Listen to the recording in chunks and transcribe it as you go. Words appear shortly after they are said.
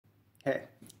Hey,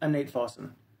 I'm Nate Fossen.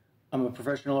 I'm a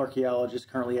professional archaeologist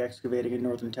currently excavating in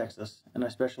northern Texas, and I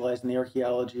specialize in the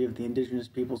archaeology of the indigenous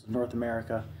peoples of North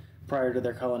America prior to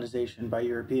their colonization by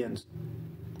Europeans,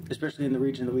 especially in the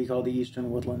region that we call the Eastern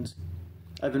Woodlands.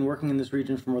 I've been working in this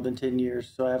region for more than 10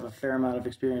 years, so I have a fair amount of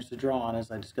experience to draw on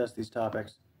as I discuss these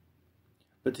topics.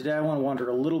 But today I want to wander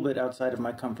a little bit outside of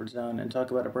my comfort zone and talk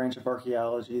about a branch of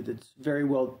archaeology that's very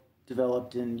well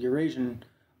developed in Eurasian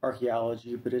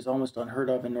archaeology, but is almost unheard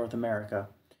of in North America.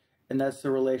 And that's the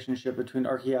relationship between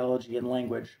archaeology and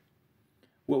language,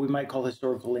 what we might call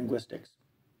historical linguistics.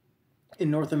 In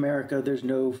North America, there's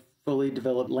no fully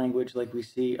developed language like we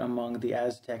see among the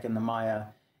Aztec and the Maya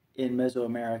in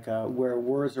Mesoamerica, where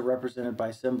words are represented by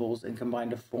symbols and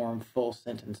combined to form full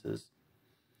sentences.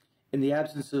 In the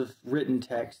absence of written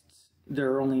texts,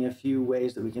 there are only a few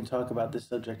ways that we can talk about this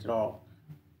subject at all.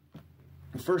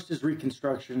 First is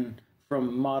reconstruction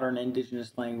from modern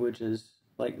indigenous languages,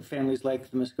 like families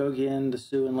like the Muskogean, the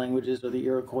Siouan languages, or the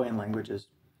Iroquoian languages.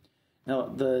 Now,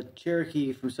 the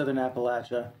Cherokee from southern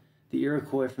Appalachia, the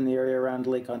Iroquois from the area around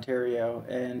Lake Ontario,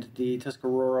 and the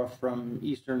Tuscarora from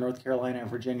eastern North Carolina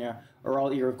and Virginia are all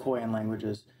Iroquoian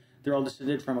languages. They're all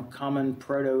descended from a common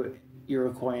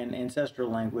proto-iroquoian ancestral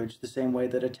language, the same way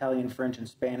that Italian, French, and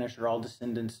Spanish are all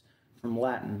descendants from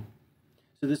Latin.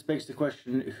 So this begs the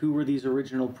question, who were these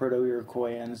original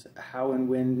Proto-Iroquoians? How and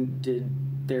when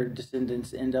did their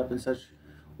descendants end up in such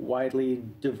widely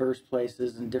diverse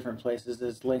places and different places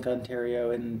as Lake Ontario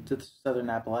and the southern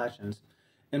Appalachians?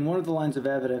 And one of the lines of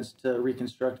evidence to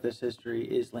reconstruct this history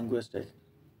is linguistic.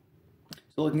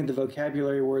 So looking at the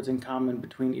vocabulary words in common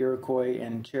between Iroquois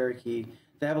and Cherokee,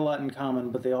 they have a lot in common,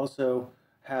 but they also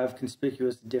have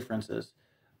conspicuous differences.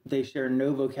 They share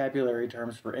no vocabulary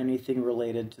terms for anything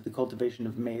related to the cultivation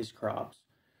of maize crops.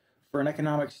 For an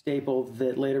economic staple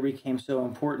that later became so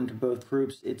important to both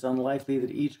groups, it's unlikely that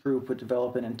each group would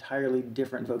develop an entirely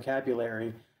different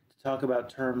vocabulary to talk about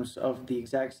terms of the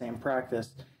exact same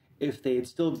practice if they had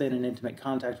still been in intimate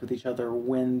contact with each other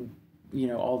when,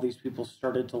 all these people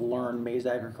started to learn maize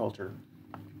agriculture.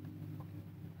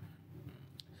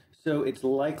 So it's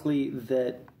likely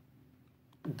that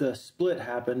the split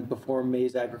happened before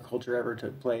maize agriculture ever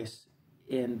took place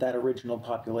in that original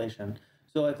population.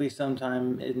 So likely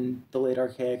sometime in the late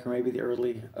Archaic or maybe the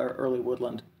early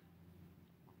woodland.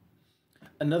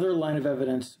 Another line of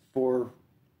evidence for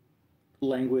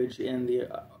language in the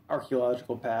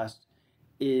archaeological past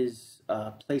is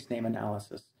place name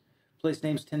analysis. Place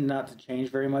names tend not to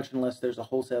change very much unless there's a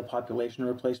wholesale population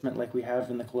replacement like we have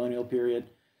in the colonial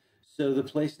period. So the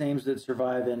place names that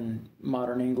survive in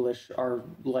modern English are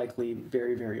likely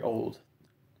very, very old.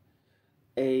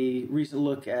 A recent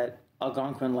look at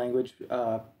Algonquin language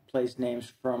place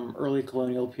names from early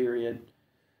colonial period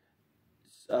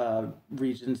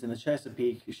regions in the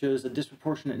Chesapeake shows a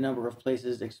disproportionate number of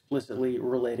places explicitly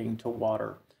relating to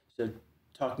water. So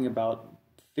talking about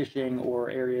fishing or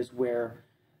areas where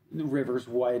rivers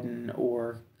widen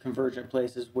or convergent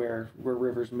places where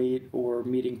rivers meet or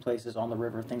meeting places on the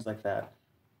river, things like that.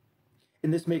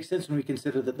 And this makes sense when we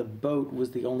consider that the boat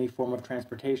was the only form of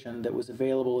transportation that was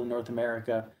available in North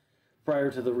America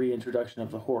prior to the reintroduction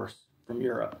of the horse from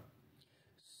Europe.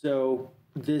 So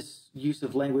this use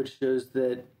of language shows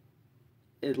that,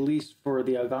 at least for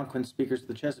the Algonquin speakers of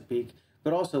the Chesapeake,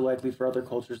 but also likely for other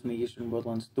cultures in the Eastern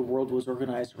Woodlands, the world was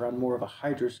organized around more of a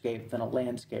hydroscape than a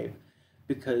landscape,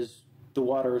 because the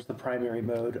water is the primary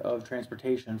mode of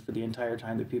transportation for the entire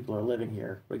time that people are living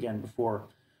here, again, before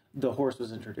the horse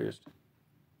was introduced.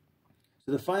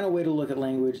 So the final way to look at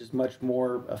language is much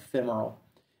more ephemeral,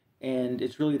 and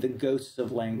it's really the ghosts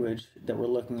of language that we're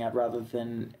looking at rather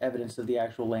than evidence of the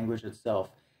actual language itself.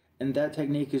 And that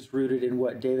technique is rooted in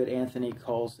what David Anthony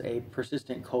calls a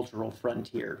persistent cultural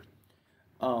frontier.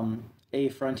 A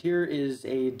frontier is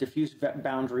a diffuse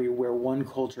boundary where one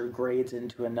culture grades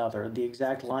into another. The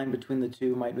exact line between the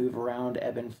two might move around,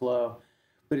 ebb and flow,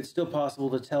 but it's still possible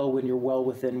to tell when you're well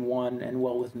within one and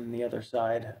well within the other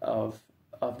side of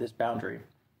this boundary.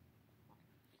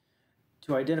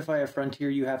 To identify a frontier,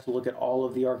 you have to look at all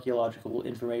of the archaeological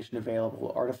information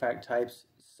available, artifact types,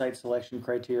 site selection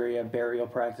criteria, burial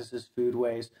practices,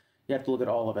 foodways. You have to look at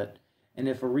all of it. And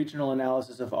if a regional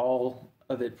analysis of all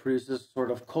of it produces a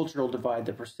sort of cultural divide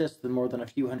that persists for more than a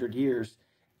few hundred years,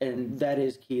 and that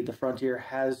is key. The frontier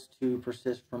has to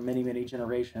persist for many, many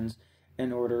generations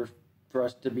in order for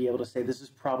us to be able to say this is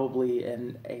probably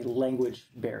a language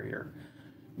barrier.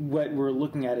 What we're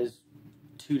looking at is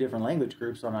two different language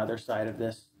groups on either side of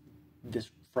this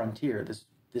frontier,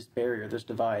 this barrier, this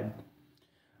divide.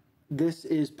 This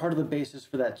is part of the basis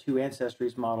for that two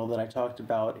ancestries model that I talked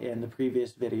about in the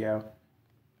previous video.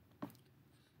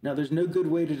 Now, there's no good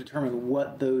way to determine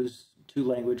what those two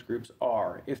language groups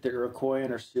are, if they're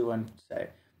Iroquoian or Siouan, say.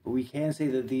 But we can say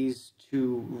that these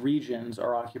two regions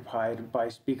are occupied by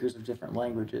speakers of different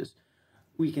languages.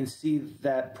 We can see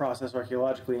that process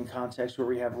archaeologically in contexts where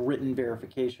we have written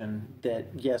verification that,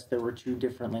 yes, there were two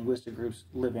different linguistic groups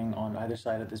living on either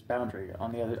side of this boundary,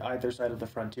 on either side of the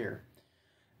frontier.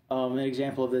 An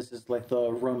example of this is like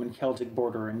the Roman Celtic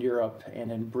border in Europe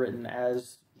and in Britain.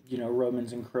 As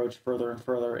Romans encroach further and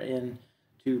further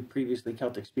into previously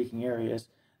Celtic-speaking areas,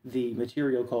 the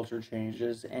material culture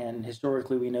changes, and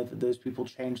historically we know that those people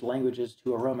changed languages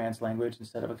to a Romance language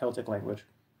instead of a Celtic language.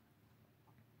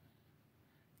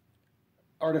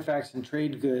 Artifacts and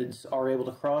trade goods are able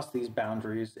to cross these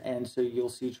boundaries, and so you'll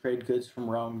see trade goods from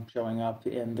Rome showing up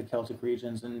in the Celtic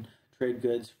regions and trade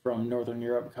goods from Northern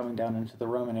Europe coming down into the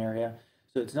Roman area.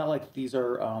 So it's not like these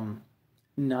are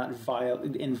not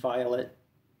inviolate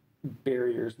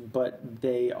barriers, but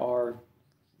they are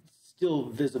still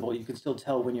visible. You can still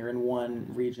tell when you're in one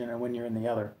region and when you're in the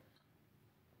other.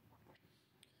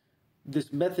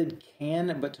 This method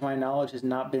can, but to my knowledge, has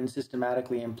not been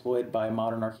systematically employed by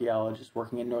modern archaeologists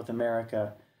working in North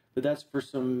America, but that's for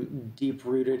some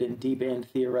deep-rooted and deep-end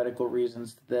theoretical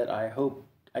reasons that I hope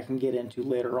I can get into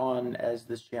later on as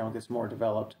this channel gets more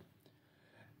developed.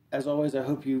 As always, I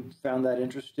hope you found that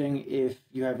interesting. If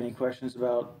you have any questions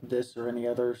about this or any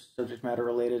other subject matter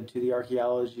related to the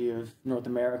archaeology of North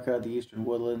America, the Eastern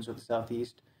Woodlands, or the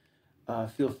Southeast,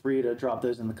 feel free to drop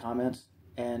those in the comments.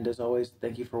 And as always,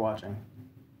 thank you for watching.